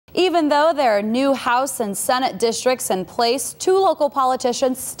Even though there are new House and Senate districts in place, two local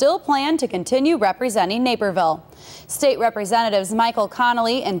politicians still plan to continue representing Naperville. State Representatives Michael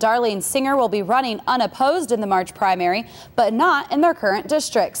Connelly and Darlene Senger will be running unopposed in the March primary, but not in their current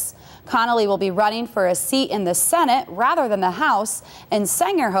districts. Connelly will be running for a seat in the Senate rather than the House, and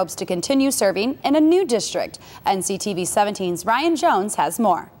Senger hopes to continue serving in a new district. NCTV17's Ryan Jones has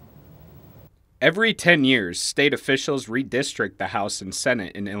more. Every 10 years, state officials redistrict the House and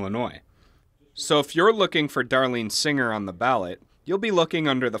Senate in Illinois. So if you're looking for Darlene Senger on the ballot, you'll be looking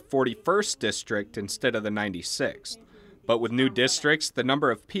under the 41st district instead of the 96th. But with new districts, the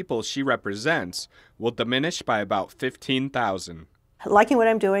number of people she represents will diminish by about 15,000. Liking what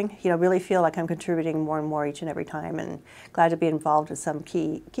I'm doing, really feel like I'm contributing more and more each and every time, and glad to be involved in some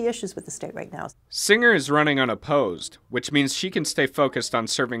key issues with the state right now. Senger is running unopposed, which means she can stay focused on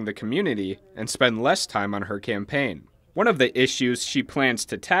serving the community and spend less time on her campaign. One of the issues she plans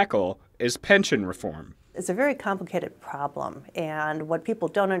to tackle is pension reform. It's a very complicated problem, and what people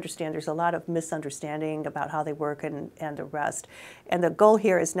don't understand, there's a lot of misunderstanding about how they work and the rest. And the goal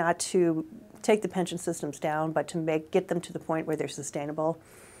here is not to take the pension systems down, but to get them to the point where they're sustainable.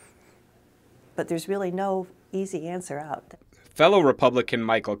 But there's really no easy answer out. Fellow Republican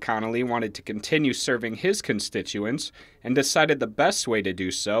Michael Connelly wanted to continue serving his constituents and decided the best way to do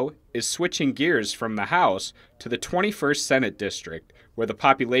so is switching gears from the House to the 21st Senate District, where the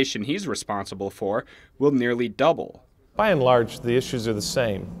population he's responsible for will nearly double. By and large, the issues are the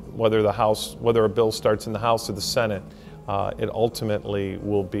same, whether a bill starts in the House or the Senate. It ultimately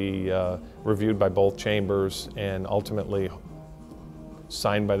will be reviewed by both chambers and ultimately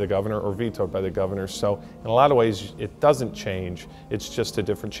signed by the governor or vetoed by the governor. So in a lot of ways it doesn't change. It's just a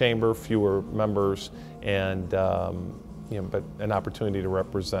different chamber, fewer members, and but an opportunity to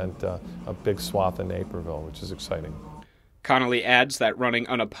represent a big swath of Naperville, which is exciting. Connelly adds that running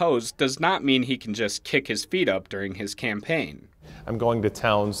unopposed does not mean he can just kick his feet up during his campaign. I'm going to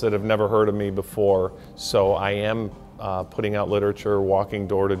towns that have never heard of me before, so I am putting out literature, walking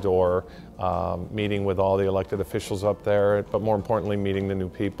door to door, meeting with all the elected officials up there, but more importantly, meeting the new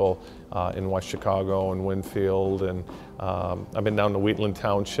people in West Chicago and Winfield. And I've been down to Wheatland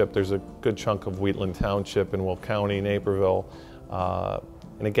Township. There's a good chunk of Wheatland Township in Will County, Naperville.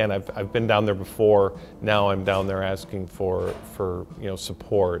 And again, I've been down there before. Now I'm down there asking for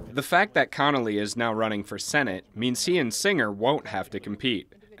support. The fact that Connelly is now running for Senate means he and Senger won't have to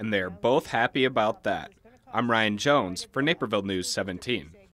compete, and they're both happy about that. I'm Ryan Jones for Naperville News 17.